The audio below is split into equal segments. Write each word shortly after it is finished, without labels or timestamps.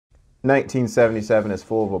1977 is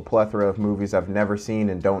full of a plethora of movies I've never seen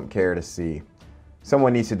and don't care to see.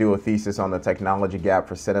 Someone needs to do a thesis on the technology gap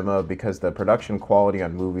for cinema because the production quality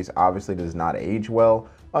on movies obviously does not age well,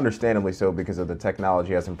 understandably so because of the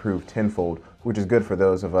technology has improved tenfold, which is good for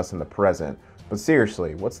those of us in the present. But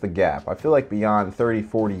seriously, what's the gap? I feel like beyond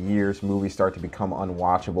 30-40 years, movies start to become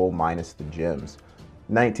unwatchable minus the gems.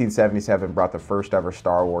 1977 brought the first ever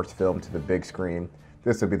Star Wars film to the big screen.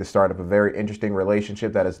 This would be the start of a very interesting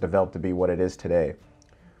relationship that has developed to be what it is today.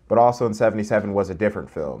 But also in 77 was a different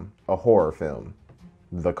film, a horror film,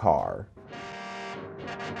 The Car.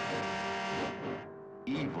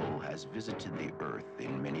 Evil has visited the earth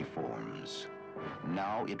in many forms.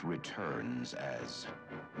 Now it returns as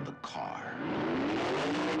the car.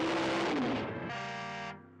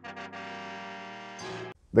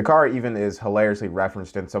 The car even is hilariously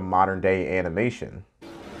referenced in some modern day animation.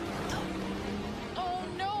 Oh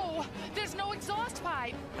no! There's no exhaust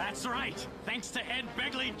pipe! That's right! Thanks to Ed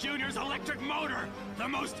Begley Jr.'s electric motor, the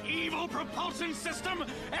most evil propulsion system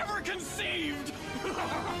ever conceived!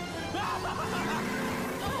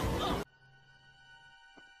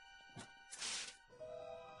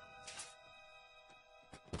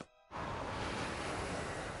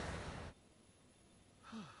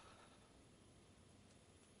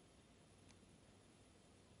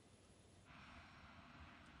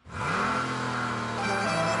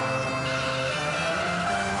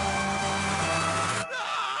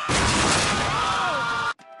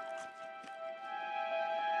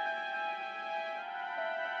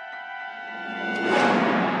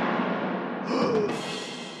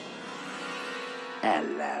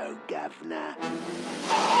 Hello, Governor.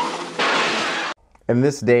 In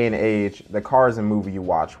this day and age, The Car is a movie you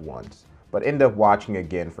watch once, but end up watching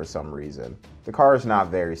again for some reason. The Car is not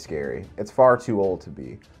very scary. It's far too old to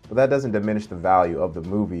be, but that doesn't diminish the value of the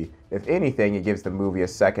movie. If anything, it gives the movie a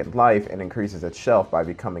second life and increases its shelf by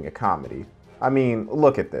becoming a comedy. I mean,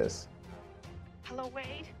 look at this. Hello,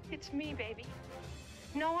 Wade. It's me, baby.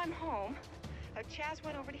 No, I'm home. Chaz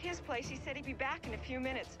went over to his place. He said he'd be back in a few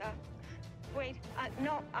minutes. Wade,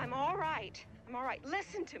 no, I'm all right. I'm all right.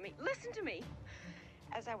 Listen to me. Listen to me.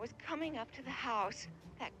 As I was coming up to the house,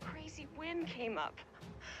 that crazy wind came up.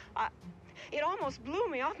 It almost blew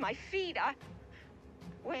me off my feet.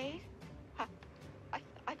 Wade,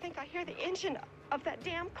 I think I hear the engine of that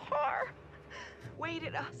damn car. Wade,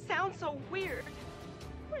 it sounds so weird.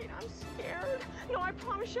 Wait, I'm scared. No, I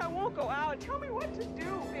promise you I won't go out. Tell me what to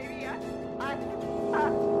do, baby.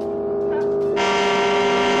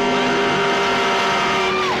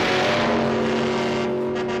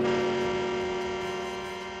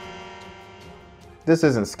 This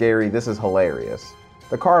isn't scary, this is hilarious.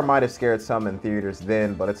 The Car might have scared some in theaters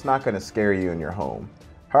then, but it's not going to scare you in your home.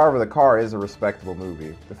 However, The Car is a respectable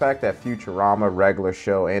movie. The fact that Futurama, Regular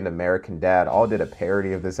Show, and American Dad all did a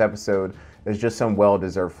parody of this episode is just some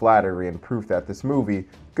well-deserved flattery and proof that this movie,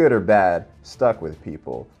 good or bad, stuck with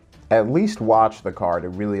people. At least watch The Car to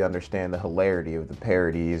really understand the hilarity of the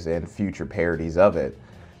parodies and future parodies of it.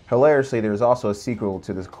 Hilariously, there's also a sequel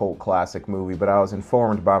to this cult classic movie, but I was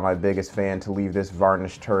informed by my biggest fan to leave this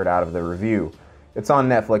varnished turd out of the review. It's on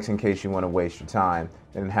Netflix in case you want to waste your time,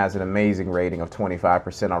 and it has an amazing rating of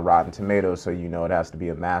 25% on Rotten Tomatoes, so you know it has to be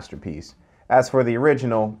a masterpiece. As for the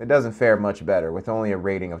original, it doesn't fare much better, with only a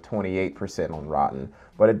rating of 28% on Rotten,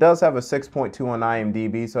 but it does have a 6.2 on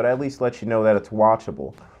IMDb, so it at least lets you know that it's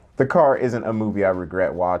watchable. The Car isn't a movie I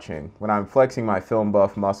regret watching. When I'm flexing my film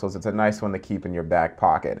buff muscles, it's a nice one to keep in your back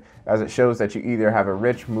pocket, as it shows that you either have a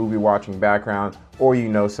rich movie-watching background or you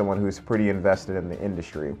know someone who's pretty invested in the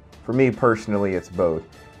industry. For me personally, it's both.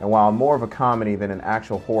 And while more of a comedy than an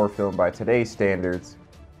actual horror film by today's standards,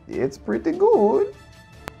 it's pretty good.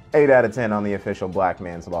 8 out of 10 on the official Black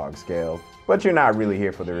Man's Log scale. But you're not really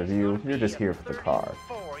here for the review, you're just here for The Car.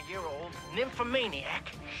 4-year-old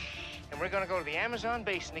nymphomaniac. And we're gonna go to the Amazon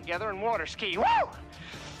basin together and water ski. Woo! I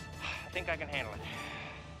think I can handle it.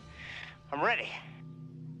 I'm ready.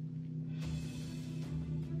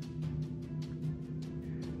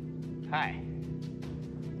 Hi.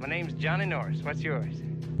 My name's Johnny Norris. What's yours?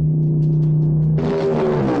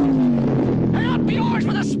 Hang up yours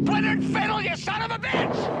with a splintered fiddle, you son of a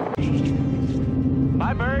bitch!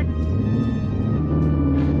 Bye, bird.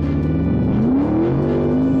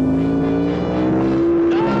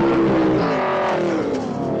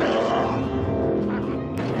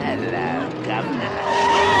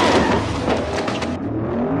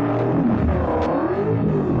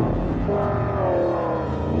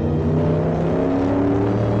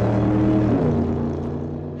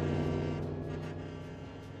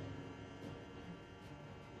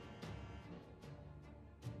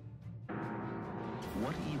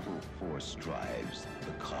 What evil evil force drives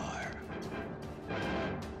the car.